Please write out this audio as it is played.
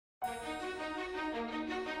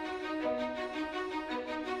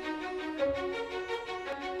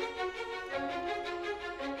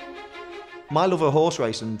My love of horse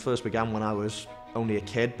racing first began when I was only a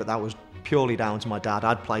kid, but that was purely down to my dad.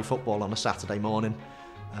 I'd play football on a Saturday morning.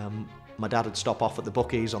 My dad would stop off at the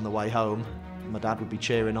bookies on the way home. My dad would be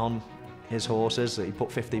cheering on his horses that he put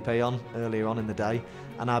 50p on earlier on in the day,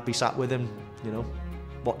 and I'd be sat with him, you know,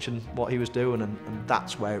 watching what he was doing, and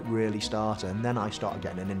that's where it really started. And then I started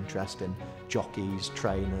getting an interest in jockeys,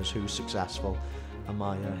 trainers, who's successful, and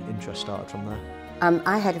my interest started from there.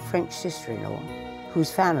 I had a French sister-in-law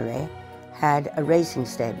whose family had a racing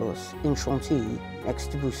stables in Chantilly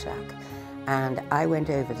next to Boussac, and I went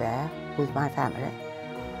over there with my family,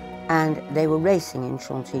 and they were racing in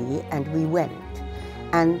Chantilly, and we went,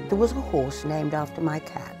 and there was a horse named after my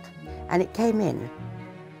cat, and it came in.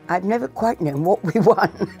 I've never quite known what we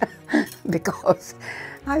won because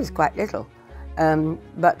I was quite little,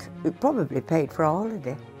 but it probably paid for our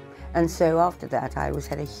holiday. And so after that I always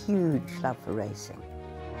had a huge love for racing.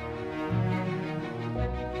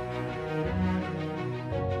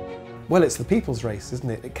 Well, it's the people's race, isn't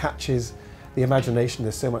it? It catches the imagination.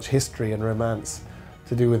 There's so much history and romance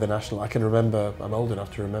to do with the National. I can remember, I'm old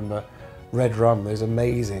enough to remember, Red Rum, those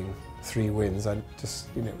amazing 3 wins. I just,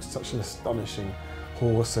 you know, it was such an astonishing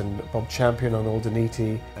horse, and Bob Champion on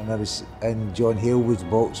Aldeniti. And I was in John Halewood's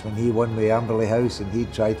box when he won with Amberley House, and he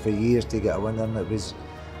tried for years to get a winner, and it was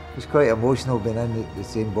quite emotional being in the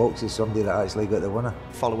same box as somebody that actually got the winner.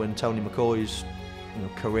 Following Tony McCoy's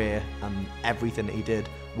career and everything that he did,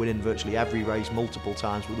 winning virtually every race multiple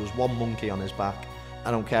times, but there was one monkey on his back.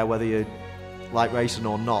 I don't care whether you like racing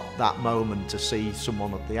or not, that moment to see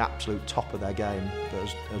someone at the absolute top of their game that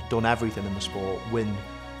has done everything in the sport win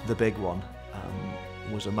the big one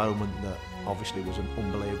was a moment that obviously was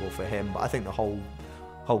unbelievable for him. But I think the whole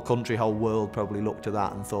country, whole world probably looked at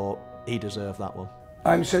that and thought he deserved that one.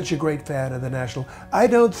 I'm such a great fan of the National. I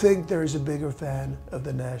don't think there's a bigger fan of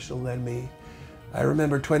the National than me. I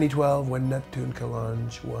remember 2012 when Neptune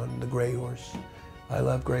Calange won the Grey Horse. I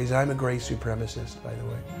love greys. I'm a grey supremacist, by the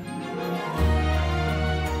way.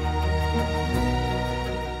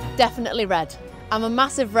 Definitely red. I'm a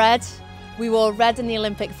massive red. We wore red in the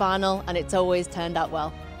Olympic final and it's always turned out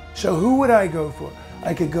well. So who would I go for?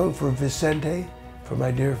 I could go for Vicente, for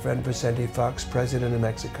my dear friend Vicente Fox, president of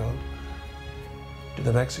Mexico. Do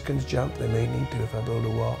the Mexicans jump? They may need to if I build a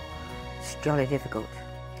wall. It's jolly difficult.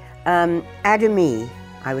 Adamy,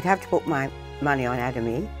 I would have to put my money on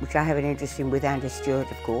Adamy, which I have an interest in with Andy Stewart,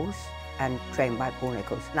 of course, and trained by Paul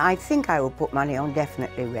Nicholls. And I think I will put money on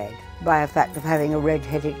definitely red, by a fact of having a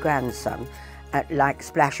red-headed grandson, like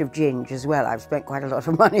Splash of Ginge as well. I've spent quite a lot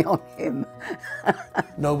of money on him.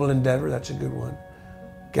 Noble Endeavour, that's a good one.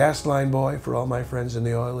 Gasline Boy for all my friends in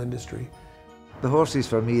the oil industry. The horses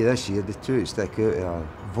for me this year, the two that stick out are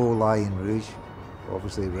Volaille and Rouge,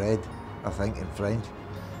 obviously red, I think, in French,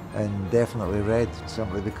 and definitely red,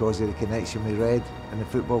 simply because of the connection with red and the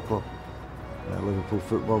football club. Liverpool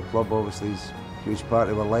Football Club obviously is a huge part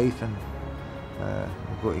of our life, and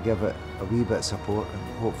we've got to give it a wee bit of support, and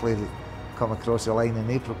hopefully they'll come across the line in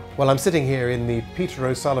April. Well, I'm sitting here in the Peter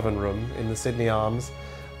O'Sullivan room in the Sydney Arms,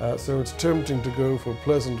 so it's tempting to go for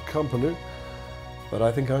pleasant company, but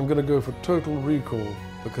I think I'm going to go for Total Recall,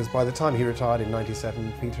 because by the time he retired in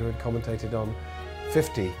 '97, Peter had commentated on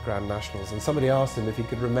 50 Grand Nationals, and somebody asked him if he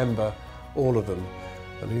could remember all of them,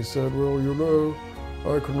 and he said, well, you know,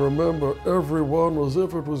 I can remember every one as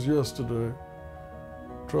if it was yesterday.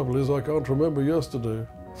 Trouble is, I can't remember yesterday.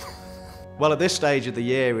 Well, at this stage of the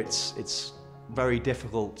year, it's very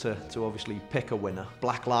difficult to obviously pick a winner.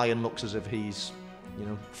 Black Lion looks as if he's,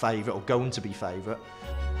 favourite or going to be favourite.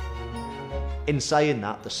 In saying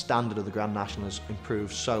that, the standard of the Grand National has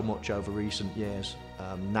improved so much over recent years.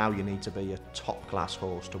 Now you need to be a top-class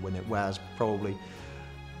horse to win it, whereas probably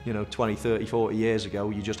 20, 30, 40 years ago,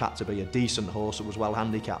 you just had to be a decent horse that was well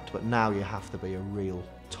handicapped, but now you have to be a real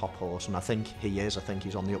top horse, and I think he is. I think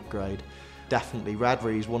he's on the upgrade. Definitely red.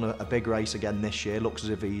 He's won a big race again this year. Looks as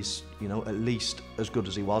if he's, at least as good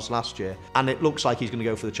as he was last year. And it looks like he's going to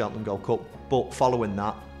go for the Cheltenham Gold Cup, but following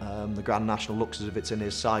that, the Grand National looks as if it's in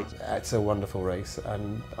his sight. It's a wonderful race,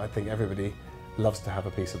 and I think everybody loves to have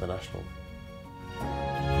a piece of the National.